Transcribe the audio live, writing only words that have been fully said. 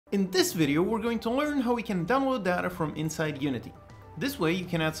In this video, we're going to learn how we can download data from inside Unity. This way you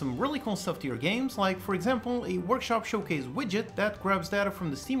can add some really cool stuff to your games, like for example a Workshop Showcase widget that grabs data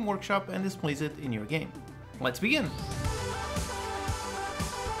from the Steam Workshop and displays it in your game. Let's begin!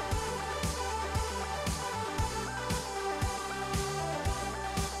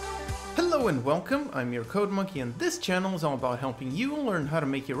 Hello and welcome, I'm your Code Monkey, and this channel is all about helping you learn how to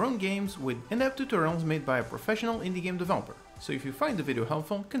make your own games with in-depth tutorials made by a professional indie game developer. So if you find the video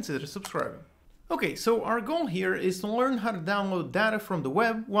helpful, consider subscribing. Okay, so our goal here is to learn how to download data from the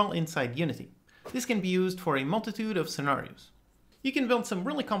web while inside Unity. This can be used for a multitude of scenarios. You can build some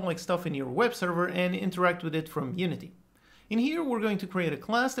really complex stuff in your web server and interact with it from Unity. In here, we're going to create a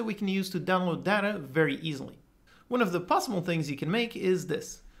class that we can use to download data very easily. One of the possible things you can make is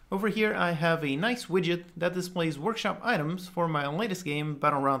this. Over here, I have a nice widget that displays workshop items for my latest game,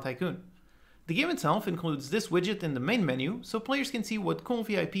 Royale Tycoon. The game itself includes this widget in the main menu, so players can see what cool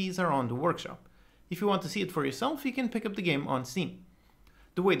VIPs are on the workshop. If you want to see it for yourself, you can pick up the game on Steam.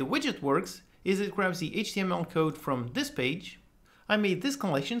 The way the widget works is it grabs the HTML code from this page. I made this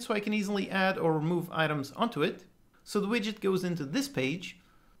collection so I can easily add or remove items onto it. So the widget goes into this page,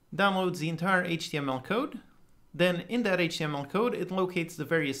 downloads the entire HTML code. Then in that HTML code, it locates the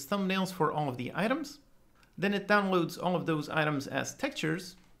various thumbnails for all of the items. Then it downloads all of those items as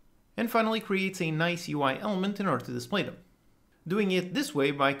textures, and finally creates a nice UI element in order to display them. Doing it this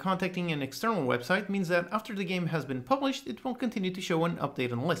way by contacting an external website means that after the game has been published, it will continue to show an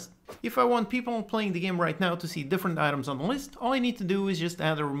updated list. If I want people playing the game right now to see different items on the list, all I need to do is just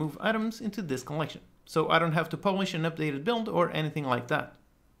add or remove items into this collection. So I don't have to publish an updated build or anything like that.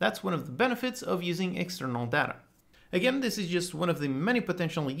 That's one of the benefits of using external data. Again, this is just one of the many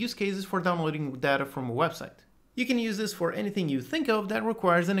potential use cases for downloading data from a website. You can use this for anything you think of that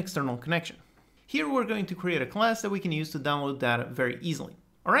requires an external connection. Here we're going to create a class that we can use to download data very easily.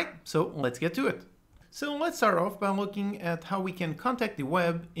 Alright, so let's get to it. So let's start off by looking at how we can contact the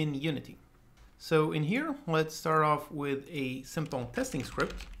web in Unity. So in here, let's start off with a simple testing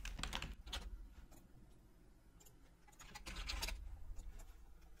script.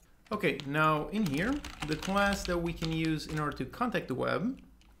 Okay, now in here, the class that we can use in order to contact the web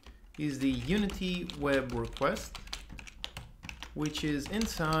is the Unity WebRequest, which is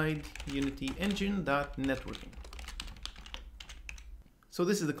inside Unity engine.networking. So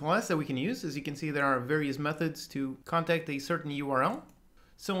this is the class that we can use. As you can see, there are various methods to contact a certain URL.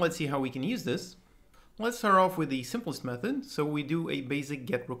 So let's see how we can use this. Let's start off with the simplest method. So we do a basic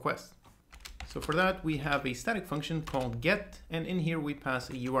GET request. So for that, we have a static function called GET, and in here we pass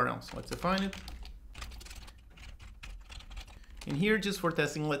a URL. So let's define it. In here, just for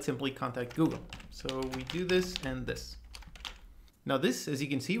testing, let's simply contact Google. So we do this and this. Now this, as you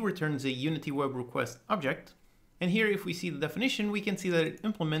can see, returns a Unity Web Request object. And here, if we see the definition, we can see that it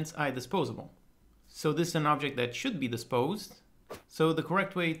implements iDisposable. So this is an object that should be disposed. So the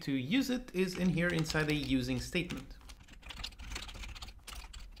correct way to use it is in here inside a using statement.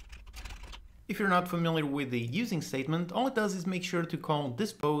 If you're not familiar with the using statement, all it does is make sure to call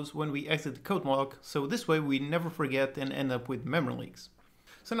dispose when we exit the code block, so this way we never forget and end up with memory leaks.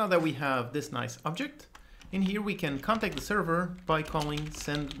 So now that we have this nice object, in here we can contact the server by calling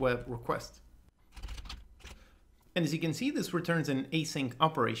send web request. And as you can see, this returns an async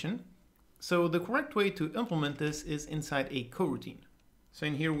operation. So the correct way to implement this is inside a coroutine. So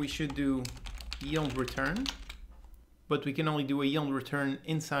in here we should do yield return. But we can only do a yield return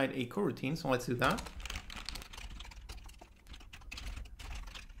inside a coroutine, so let's do that.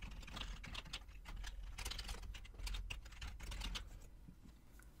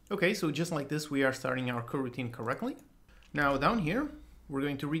 Okay, so just like this, we are starting our coroutine correctly. Now down here, we're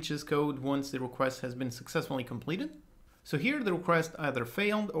going to reach this code once the request has been successfully completed. So here the request either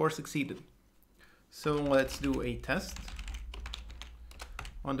failed or succeeded. So let's do a test.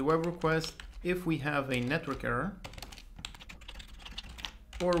 On the web request, if we have a network error,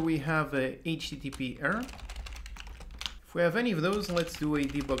 or we have a HTTP error. If we have any of those, let's do a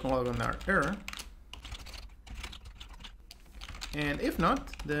debug log on our error. And if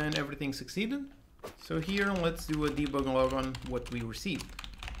not, then everything succeeded. So here, let's do a debug log on what we received.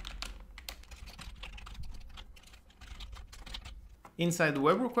 Inside the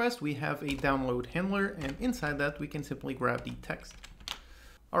web request, we have a download handler, and inside that, we can simply grab the text.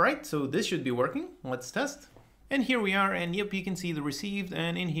 All right, so this should be working. Let's test. And here we are, and yep, you can see the received,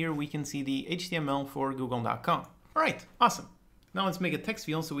 and in here we can see the HTML for google.com. All right, awesome. Now let's make a text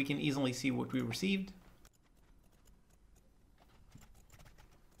field so we can easily see what we received.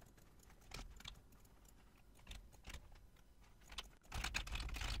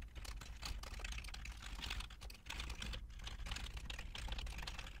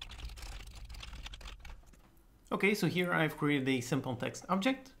 Okay, so here I've created a simple text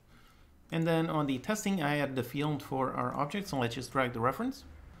object. And then on the testing, I added the field for our object. So let's just drag the reference.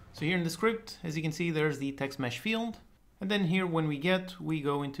 So here in the script, as you can see, there's the text mesh field. And then here when we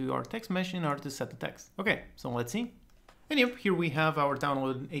go into our text mesh in order to set the text. Okay, so let's see. And yep, here we have our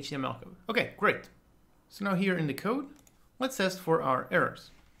downloaded HTML code. Okay, great. So now here in the code, let's test for our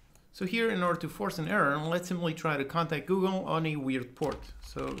errors. So here, in order to force an error, let's simply try to contact Google on a weird port.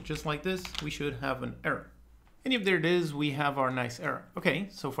 So just like this, we should have an error. And if there it is, we have our nice error. Okay,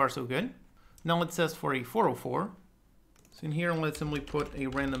 so far so good. Now let's test for a 404. So in here, let's simply put a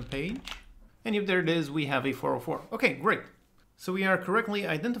random page. And if there it is, we have a 404. Okay, great. So we are correctly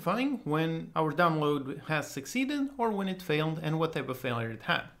identifying when our download has succeeded or when it failed and what type of failure it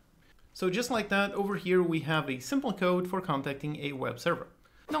had. So just like that, over here we have a simple code for contacting a web server.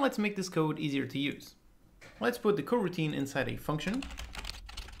 Now let's make this code easier to use. Let's put the coroutine inside a function.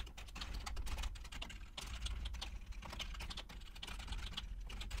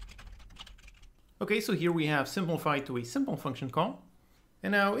 Okay, so here we have simplified to a simple function call.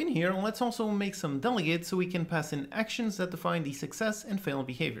 And now in here, let's also make some delegates so we can pass in actions that define the success and fail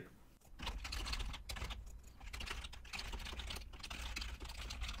behavior.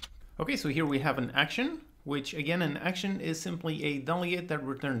 Okay, so here we have an action, which again, an action is simply a delegate that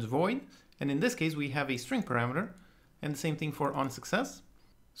returns void. And in this case, we have a string parameter, and the same thing for onSuccess.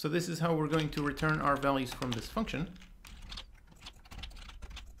 So this is how we're going to return our values from this function.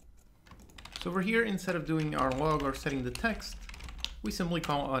 So over here, instead of doing our log or setting the text, we simply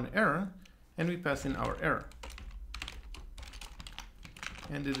call on error and we pass in our error.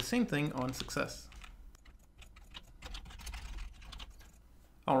 And do the same thing on success.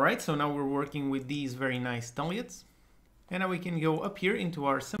 Alright, so now we're working with these very nice delegates. And now we can go up here into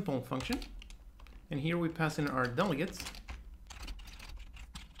our simple function. And here we pass in our delegates.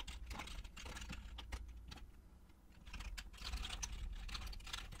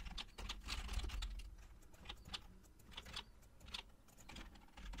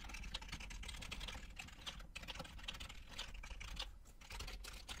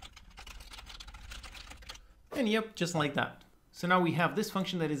 And yep, just like that. So now we have this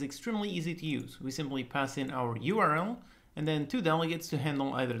function that is extremely easy to use. We simply pass in our URL and then two delegates to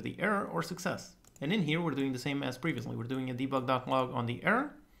handle either the error or success. And in here, we're doing the same as previously. We're doing a debug.log on the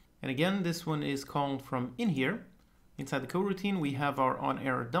error. And again, this one is called from in here. Inside the coroutine, we have our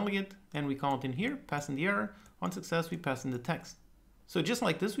onError delegate and we call it in here, pass in the error. On success, we pass in the text. So just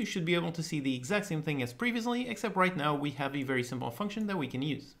like this, we should be able to see the exact same thing as previously, except right now we have a very simple function that we can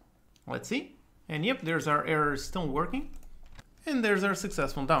use. Let's see. And yep, there's our error still working. And there's our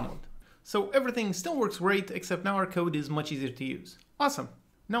successful download. So everything still works great, except now our code is much easier to use. Awesome.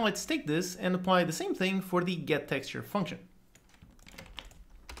 Now let's take this and apply the same thing for the getTexture function.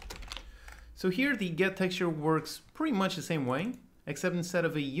 So here the getTexture works pretty much the same way, except instead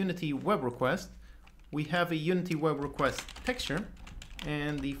of a Unity WebRequest, we have a Unity WebRequest texture,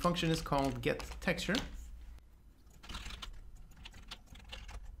 and the function is called getTexture.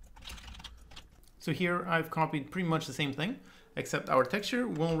 So here I've copied pretty much the same thing, except our texture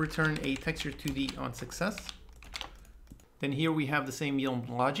will return a texture to the onSuccess. Then here we have the same yield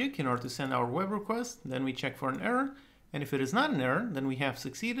logic in order to send our web request. Then we check for an error. And if it is not an error, then we have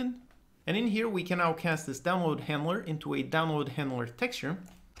succeeded. And in here we can now cast this download handler into a download handler texture.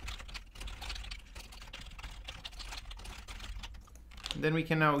 And then we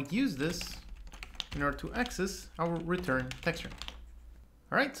can now use this in order to access our return texture.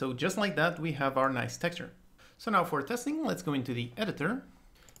 All right, so just like that, we have our nice texture. So now for testing, let's go into the editor.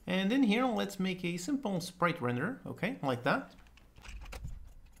 And in here, let's make a simple sprite render, okay, like that.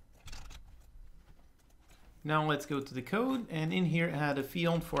 Now let's go to the code, and in here add a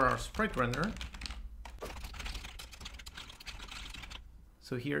field for our sprite render.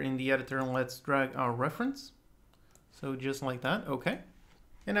 So here in the editor, let's drag our reference. So just like that, okay.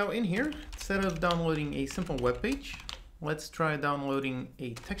 And now in here, instead of downloading a simple web page, let's try downloading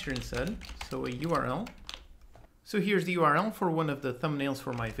a texture instead, so a URL. So here's the URL for one of the thumbnails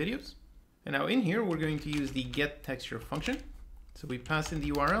for my videos. And now in here, we're going to use the getTexture function. So we pass in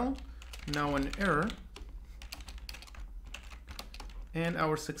the URL, now an error, and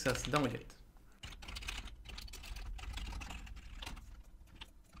our success delegate.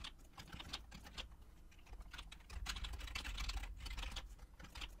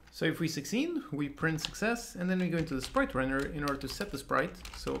 So if we succeed, we print success, and then we go into the sprite render in order to set the sprite.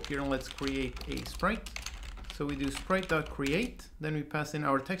 So here, let's create a sprite. So we do sprite.create, then we pass in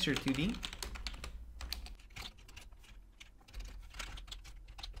our texture 2D.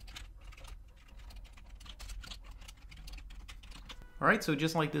 All right, so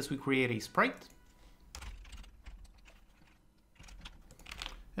just like this, we create a sprite.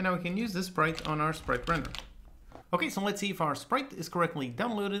 And now we can use this sprite on our sprite render. Okay, so let's see if our sprite is correctly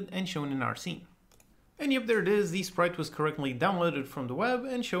downloaded and shown in our scene. And yep, there it is. The sprite was correctly downloaded from the web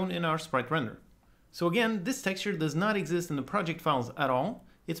and shown in our sprite render. So again, this texture does not exist in the project files at all.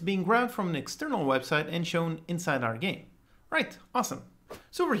 It's being grabbed from an external website and shown inside our game. Right, awesome.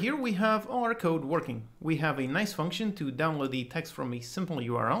 So over here we have all our code working. We have a nice function to download the text from a simple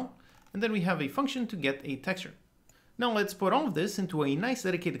URL, and then we have a function to get a texture. Now let's put all of this into a nice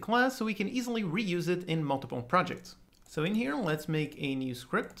dedicated class so we can easily reuse it in multiple projects. So in here, let's make a new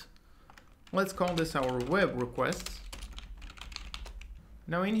script. Let's call this our WebRequest.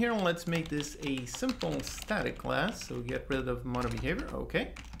 Now in here, let's make this a simple static class. So get rid of MonoBehavior,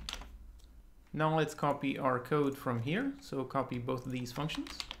 okay. Now let's copy our code from here. So copy both of these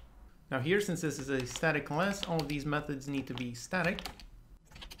functions. Now here, since this is a static class, all of these methods need to be static.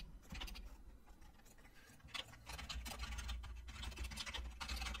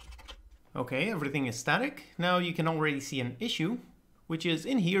 Okay, everything is static. Now you can already see an issue, which is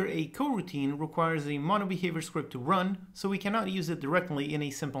in here a coroutine requires a MonoBehavior script to run, so we cannot use it directly in a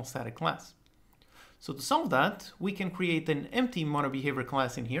simple static class. So to solve that, we can create an empty MonoBehavior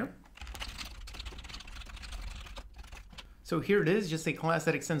class in here. So here it is, just a class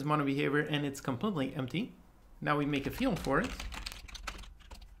that extends MonoBehavior and it's completely empty. Now we make a field for it.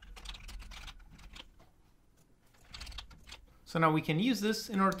 So now we can use this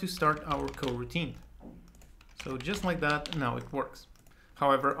in order to start our coroutine. So just like that, now it works.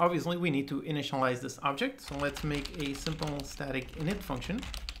 However, obviously we need to initialize this object. So let's make a simple static init function.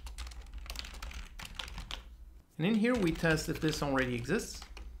 And in here we test if this already exists.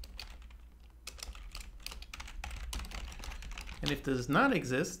 And if this does not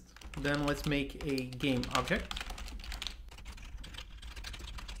exist, then let's make a game object.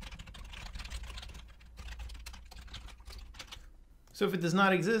 So if it does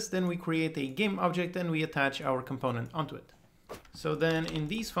not exist, then we create a game object and we attach our component onto it. So then in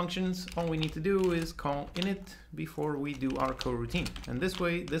these functions, all we need to do is call init before we do our coroutine. And this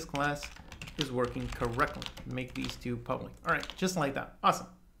way, this class is working correctly. Make these two public. All right, just like that. Awesome.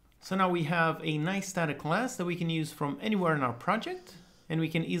 So now we have a nice static class that we can use from anywhere in our project, and we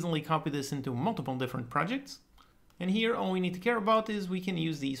can easily copy this into multiple different projects. And here, all we need to care about is we can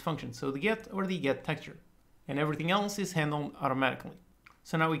use these functions. So the get or the get texture. And everything else is handled automatically.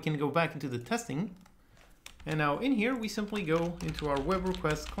 So now we can go back into the testing. And now in here, we simply go into our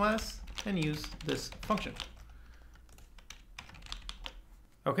WebRequest class and use this function.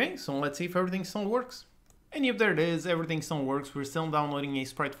 Okay, so let's see if everything still works. And yep, there it is. Everything still works. We're still downloading a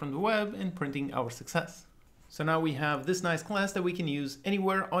sprite from the web and printing our success. So now we have this nice class that we can use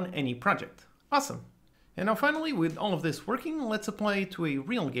anywhere on any project. Awesome. And now finally, with all of this working, let's apply it to a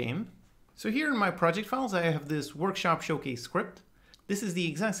real game. So here in my project files, I have this workshop showcase script. This is the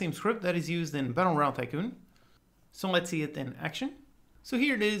exact same script that is used in Royale Tycoon. So let's see it in action. So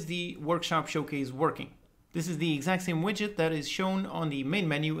here it is, the workshop showcase working. This is the exact same widget that is shown on the main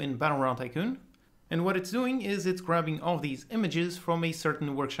menu in Royale Tycoon. And what it's doing is it's grabbing all of these images from a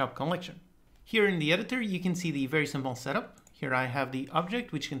certain workshop collection. Here in the editor, you can see the very simple setup. Here I have the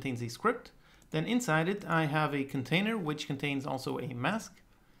object, which contains a script. Then inside it, I have a container, which contains also a mask.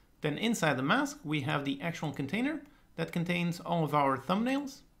 Then inside the mask, we have the actual container that contains all of our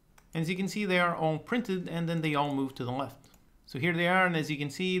thumbnails. And as you can see, they are all printed and then they all move to the left. So here they are, and as you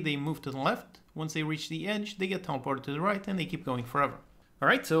can see, they move to the left. Once they reach the edge, they get teleported to the right and they keep going forever. All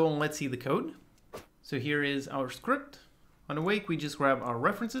right, so let's see the code. So here is our script. On awake, we just grab our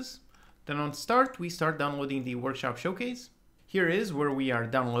references. Then on start, we start downloading the workshop showcase. Here is where we are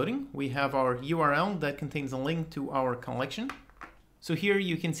downloading. We have our URL that contains a link to our collection. So here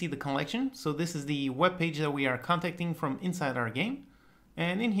you can see the collection. So this is the web page that we are contacting from inside our game.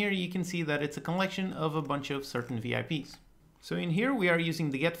 And in here you can see that it's a collection of a bunch of certain VIPs. So in here we are using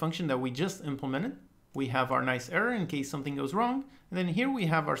the get function that we just implemented. We have our nice error in case something goes wrong. And then here we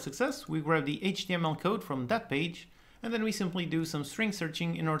have our success. We grab the HTML code from that page, and then we simply do some string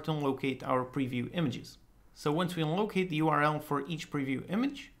searching in order to locate our preview images. So once we locate the URL for each preview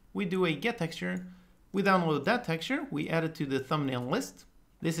image, we do a get texture. We download that texture, we add it to the thumbnail list.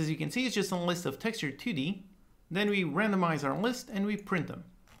 This, as you can see, is just a list of texture 2D. Then we randomize our list and we print them.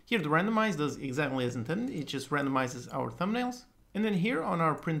 Here the randomize does exactly as intended. It just randomizes our thumbnails. And then here on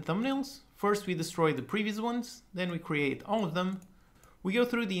our print thumbnails, first we destroy the previous ones, then we create all of them. We go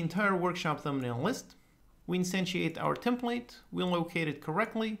through the entire workshop thumbnail list. We instantiate our template, we locate it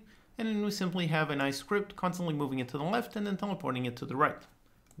correctly, and then we simply have a nice script constantly moving it to the left and then teleporting it to the right.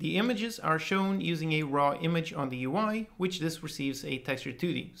 The images are shown using a raw image on the UI, which this receives a texture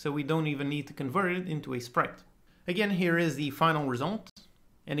 2D, so we don't even need to convert it into a sprite. Again, here is the final result.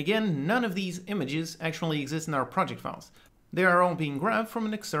 And again, none of these images actually exist in our project files. They are all being grabbed from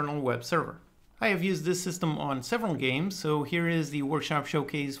an external web server. I have used this system on several games, so here is the workshop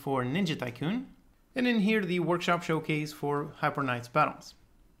showcase for Ninja Tycoon, and in here the workshop showcase for Hyper Knights Battles.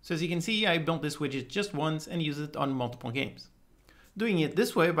 So as you can see, I built this widget just once and use it on multiple games. Doing it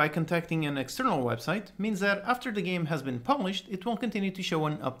this way by contacting an external website means that after the game has been published, it will continue to show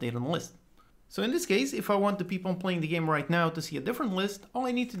an updated list. So in this case, if I want the people playing the game right now to see a different list, all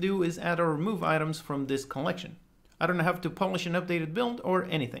I need to do is add or remove items from this collection. I don't have to publish an updated build or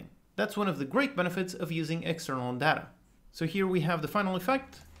anything. That's one of the great benefits of using external data. So here we have the final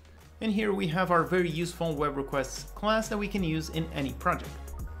effect, and here we have our very useful WebRequest class that we can use in any project.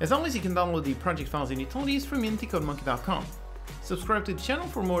 As always, you can download the project files and utilities from unitycodemonkey.com. Subscribe to the channel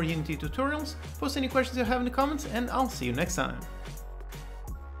for more Unity tutorials, post any questions you have in the comments, and I'll see you next time.